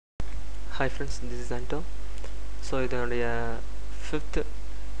Hi friends, this is Anto. So இதனுடைய 5th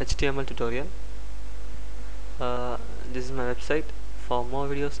HTML tutorial. This is my website. For more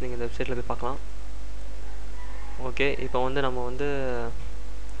videos நீங்கள் இந்த வெப்சைட்டில் போய் பார்க்கலாம். ஓகே, இப்போ வந்து நம்ம வந்து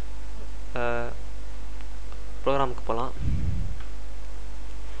ப்ரோக்ராமுக்கு போகலாம்.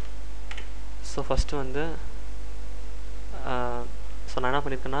 ஸோ ஃபஸ்ட்டு வந்து ஸோ நான் என்ன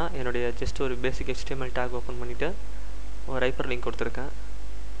பண்ணியிருக்கேன்னா என்னுடைய ஜஸ்ட் ஒரு பேசிக் HTML டேக் ஓப்பன் பண்ணிவிட்டு ஒரு ஹைப்பர் லிங்க் கொடுத்துருக்கேன்.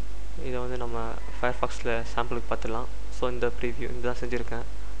 இதை வந்து நம்ம ஃபயர்ஃபாக்ஸில் சாம்பிளுக்கு பார்த்துடலாம். ஸோ இந்த ப்ரீவியூ இதுதான் செஞ்சுருக்கேன்.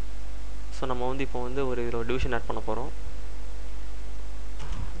 ஸோ நம்ம வந்து இப்போ வந்து இதில் ஒரு டிவிஷன் ஆட் பண்ண போகிறோம்.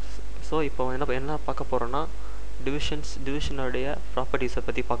 ஸோ இப்போ என்ன பார்க்க போகிறோன்னா டிவிஷனுடைய ப்ராப்பர்ட்டிஸை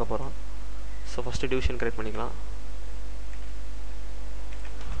பற்றி பார்க்க போகிறோம். ஸோ ஃபஸ்ட்டு டிவிஷன் கிரியேட் பண்ணிக்கலாம்.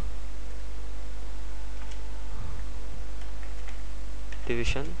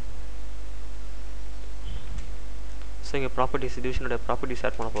 டிவிஷன். ஸோ இங்கே ப்ராப்பர்ட்டிஸ் டிவிஷனோட ப்ராப்பர்ட்டிஸ்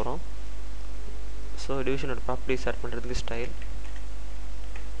ஆட் பண்ண போகிறோம். ஸோ டிவிஷனோட ப்ராப்பர்ட்டிஸ் ஆட் பண்ணுறதுக்கு ஸ்டைல்.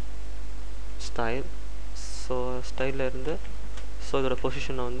 ஸோ ஸ்டைலில் இருந்து ஸோ இதோட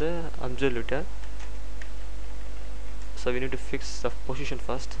பொசிஷனை வந்து absolute. So we need to fix the position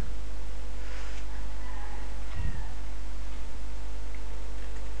first.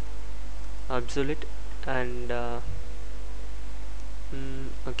 Absolute and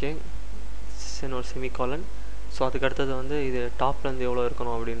okay, then ஒரு செமிகாலன். ஸோ அதுக்கு அடுத்தது வந்து இது டாப்லேருந்து எவ்வளோ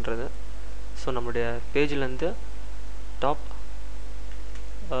இருக்கணும் அப்படின்றது. ஸோ நம்மளுடைய பேஜ்லேருந்து டாப்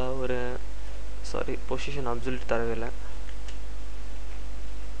ஒரு பொசிஷன் அப்சல்யூட் தரவே இல்லை.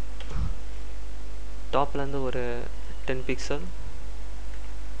 டாப்லேருந்து ஒரு 10 பிக்சல்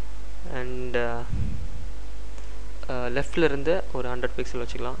அண்ட் லெஃப்ட்லேருந்து ஒரு 100 பிக்சல்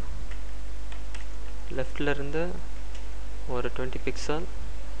வச்சுக்கலாம். லெஃப்ட்லேருந்து ஒரு 20 பிக்சல்.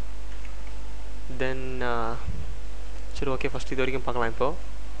 தென் சரி ஓகே, ஃபஸ்ட் இது வரைக்கும் பார்க்கலாம். இப்போது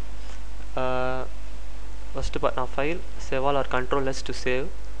ஃபஸ்ட்டு நான் file save all R control S to save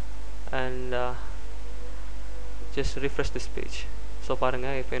and just refresh this page. So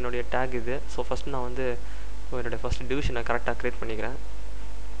பாருங்கள், இப்போ என்னுடைய டேக் இது. ஸோ ஃபஸ்ட்டு நான் வந்து என்னுடைய ஃபஸ்ட்டு டிவிஷனை கரெக்டாக க்ரியேட் பண்ணிக்கிறேன்.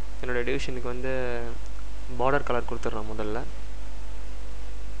 என்னுடைய டிவிஷனுக்கு வந்து பார்டர் கலர் கொடுத்துட்றேன் முதல்ல.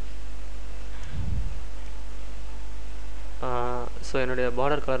 ஸோ என்னுடைய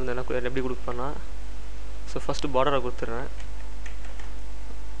பார்டர் கலர் வந்து எப்படி கொடுப்பேன்னா, ஸோ ஃபஸ்ட்டு பார்டரை கொடுத்துட்றேன்.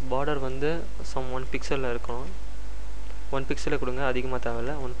 பார்டர் வந்து 1 பிக்சலில் இருக்கணும். 1 பிக்சலே கொடுங்க, அதிகமாக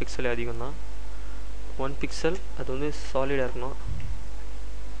தேவையில்லை. 1 பிக்சலே அதிகம் தான். 1 பிக்சல் அது வந்து சாலிடாக இருக்கணும்.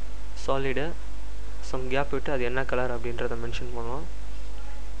 சாலிடு சம் கேப் விட்டு அது என்ன கலர் அப்படின்றத மென்ஷன் பண்ணுவோம்.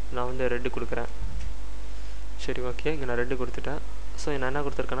 நான் வந்து ரெட்டு கொடுக்குறேன். சரி ஓகே, இங்கே நான் ரெட்டு கொடுத்துட்டேன். ஸோ நான் என்ன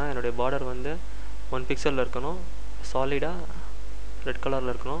கொடுத்துருக்கேன்னா என்னுடைய பார்டர் வந்து 1 பிக்சலில் இருக்கணும், சாலிடாக ரெட்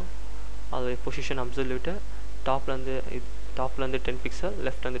கலரில் இருக்கணும். அது பொசிஷன் அப்சல்யூட்டு. டாப்லேருந்து 10 பிக்சல்,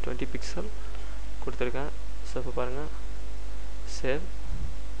 லெஃப்ட்லேருந்து 20 பிக்சல் கொடுத்துருக்கேன். ஸோ இப்போ பாருங்கள், சேவ்.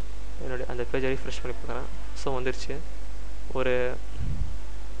 என்னுடைய அந்த பேஜை ரீஃப்ரெஷ் பண்ணி பார்க்குறேன். ஸோ வந்துருச்சு. ஒரு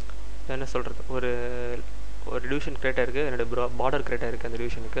என்ன சொல்கிறது, ஒரு டிவிஷன் க்ரியேட் ஆகிருக்கு. என்னுடைய பார்டர் க்ரியேட் ஆகிருக்கு அந்த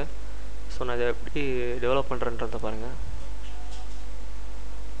டிவிஷனுக்கு. ஸோ நான் இதை எப்படி டெவலப் பண்ணுறேன்றதை பாருங்கள்.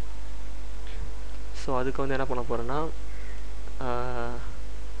 ஸோ அதுக்கு வந்து என்ன பண்ண போகிறேன்னா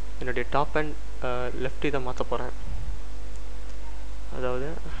என்னுடைய டாப் அண்ட் லெஃப்ட் இதை மாற்ற போகிறேன். அதாவது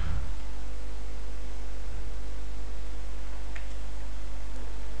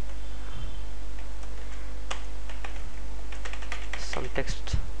some text.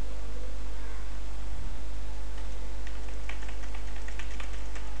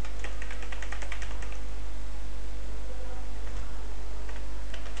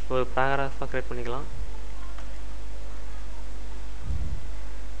 ஒரு பேராகிராஃபாக க்ரியேட் பண்ணிக்கலாம்.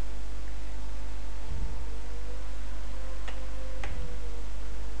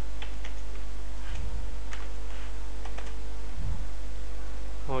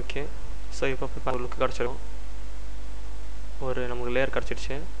 ஓகே, ஸோ இப்போ ஒரு லுக்கு கிடச்சிடும். நமக்கு லேயர்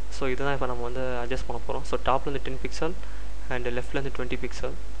கிடச்சிடுச்சு. ஸோ இதுதான் இப்போ நம்ம வந்து அட்ஜஸ்ட் பண்ண போகிறோம். So டாப்லேருந்து 10 pixel and லெஃப்ட்லேருந்து 20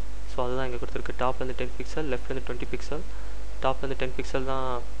 pixel. So அதுதான் இங்கே கொடுத்துருக்கு. டாப்லேருந்து 10 பிக்சல், லெஃப்ட்லேருந்து 20 பிக்சல். டாப்லேருந்து 10 பிக்சல் தான்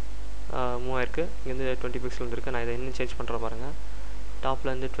மூவ் ஆயிருக்கு. இங்கேருந்து 20 பிக்சல் வந்துருக்கு. நான் இதை இன்னும் சேஞ்ச் பண்ணுறேன் பாருங்கள்.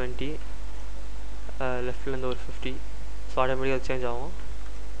 டாப்லேருந்து 20, லெஃப்ட்லேருந்து ஒரு 50. ஸோ ஆட்டோமேட்டிக்காக அது சேஞ்ச் ஆகும்.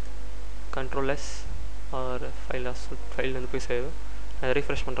 கண்ட்ரோல் எஸ் ஆர் ஃபைல்லேருந்து போய் சேவ். நான்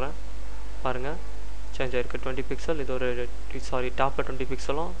ரீஃப்ரெஷ் பண்ணுறேன் பாருங்கள், சேஞ்ச் ஆகிருக்கு. 20 பிக்சல். இது ஒரு டாப்பில் 20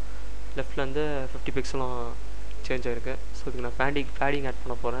 பிக்சலும் லெஃப்ட்லேருந்து 50 பிக்சலும் சேஞ்ச் ஆகிருக்கு. ஸோ இதுக்கு நான் பேடிங் ஆட்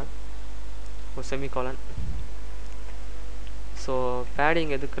பண்ண போகிறேன், ஒரு செமிகாலன். ஸோ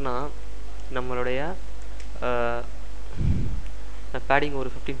பேடிங் எதுக்குன்னா நம்மளுடைய நான் பேடிங் ஒரு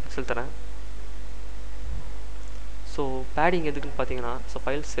 15 பிக்சல் தரேன். ஸோ பேடிங் எதுக்குன்னு பார்த்தீங்கன்னா, ஸோ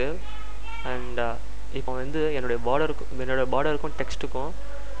ஃபைல் சேவ் அண்ட் இப்போ வந்து என்னோடய பார்டருக்கும் டெக்ஸ்ட்டுக்கும்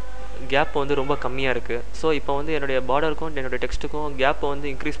கேப் வந்து ரொம்ப கம்மியாக இருக்குது. ஸோ இப்போ வந்து என்னுடைய பார்டருக்கும் என்னுடைய டெக்ஸ்ட்டுக்கும் கேப்பை வந்து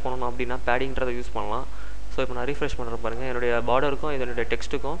இன்க்ரீஸ் பண்ணணும் அப்படின்னா பேடிங்கிறத யூஸ் பண்ணலாம். ஸோ இப்போ நான் ரீஃப்ரெஷ் பண்ணுறேன் பாருங்கள், என்னுடைய பார்டருக்கும் என்னுடைய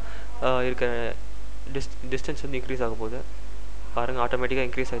டெக்ஸ்ட்டுக்கும் இருக்க டிஸ்டன்ஸ் வந்து இன்க்ரீஸ் ஆக போகுது பாருங்கள், ஆட்டோமேட்டிக்காக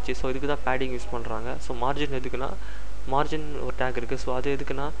இன்க்ரீஸ் ஆச்சு. ஸோ இதுக்கு தான் பேடிங் யூஸ் பண்ணுறாங்க. ஸோ மார்ஜின் எதுக்குன்னா, மார்ஜின் ஒரு டேக் இருக்குது. ஸோ அது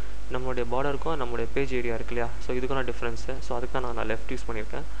எதுக்குன்னா நம்மளுடைய பார்டருக்கும் நம்மளுடைய பேஜ் ஏரியா இருக்கு இல்லையா, ஸோ இதுக்கும் டிஃப்ரென்ஸு. ஸோ அதுக்கு தான் நான் லெஃப்ட் யூஸ்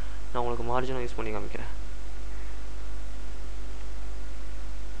பண்ணியிருக்கேன். நான் உங்களுக்கு மார்ஜினும் யூஸ் பண்ணி காமிக்கிறேன்.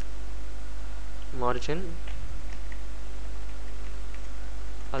 மார்ஜின்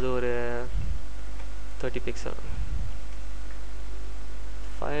அது ஒரு 30 pixel.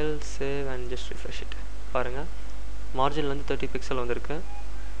 File save and just refresh it. பாருங்கள், மார்ஜின்லேருந்து 30 பிக்சல் வந்திருக்கு.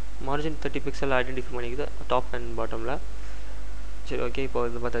 Margin 30 pixel identify பண்ணிக்குது top and பாட்டமில். சரி, ஓகே, இப்போ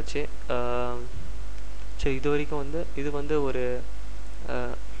இது பார்த்தாச்சு. சரி, இது வரைக்கும் வந்து இது வந்து ஒரு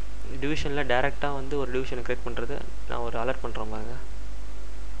டிவிஷனில் டைரெக்டாக வந்து ஒரு டிவிஷனை க்ரியேட் பண்ணுறது. நான் ஒரு அலர்ட் பண்ணுறேன் பாருங்க.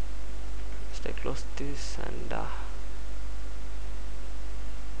 I close this and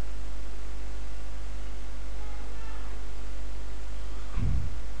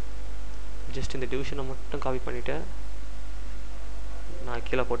just இந்த டிவிஷனை மட்டும் காப்பி பண்ணிவிட்டு நான்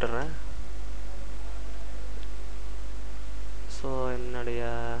கீழே போட்டுடுறேன். ஸோ என்னுடைய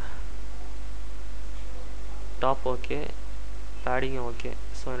டாப் ஓகே, பேடிங்கும் ஓகே.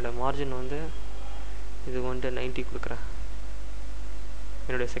 ஸோ என்னோடய மார்ஜின் வந்து இது வந்துட்டு 90 கொடுக்குறேன்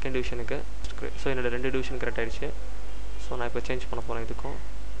என்னுடைய செகண்ட் டிவிஷனுக்கு. ஸோ என்னோடய 2 டிவிஷன் கரெக்ட் ஆகிடுச்சு. ஸோ நான் இப்போ சேஞ்ச் பண்ண போகிறேன். இதுக்கும்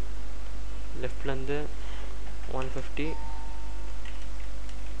லெஃப்ட்லேருந்து 150,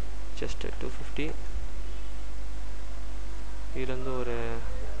 ஜஸ்ட்டு 250, இதுலேருந்து ஒரு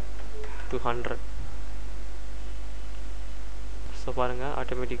 200. ஸோ பாருங்கள்,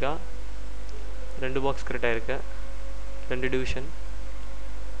 ஆட்டோமேட்டிக்காக 2 பாக்ஸ் கரெக்ட் ஆகிருக்கு, 2 டிவிஷன்.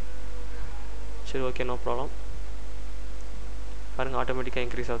 சரி, ஓகே, நோ ப்ராப்ளம். பாருங்கள், ஆட்டோமேட்டிக்காக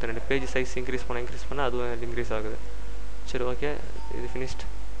இன்க்ரீஸ் ஆகுது. 2 பேஜ் சைஸ் இன்க்ரீஸ் பண்ண அதுவும் இன்க்ரீஸ் ஆகுது. சரி, ஓகே, இது ஃபினிஷ்ட்.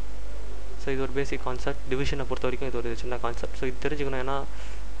 ஸோ இது ஒரு பேசிக் கான்செப்ட். டிவிஷனை பொறுத்த வரைக்கும் இது ஒரு சின்ன கான்செப்ட். ஸோ இது தெரிஞ்சுக்கணும். ஏன்னா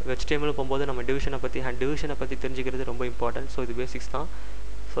HTML போகும்போது நம்ம டிவிஷனை பற்றி தெரிஞ்சுக்கிறது ரொம்ப இம்பார்ட்டன்ட். ஸோ இது பேசிக்ஸ் தான்.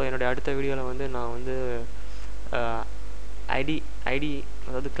 ஸோ என்னுடைய அடுத்த வீடியோவில் வந்து நான் வந்து ஐடி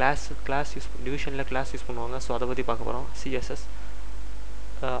அதாவது கிளாஸ் டிவிஷனில் கிளாஸ் யூஸ் பண்ணுவாங்க. ஸோ அதை பற்றி பார்க்க போகிறோம். CSS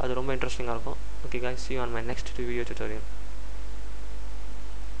அது ரொம்ப இன்ட்ரெஸ்டிங்காக இருக்கும். Okay guys, see you on my next video tutorial.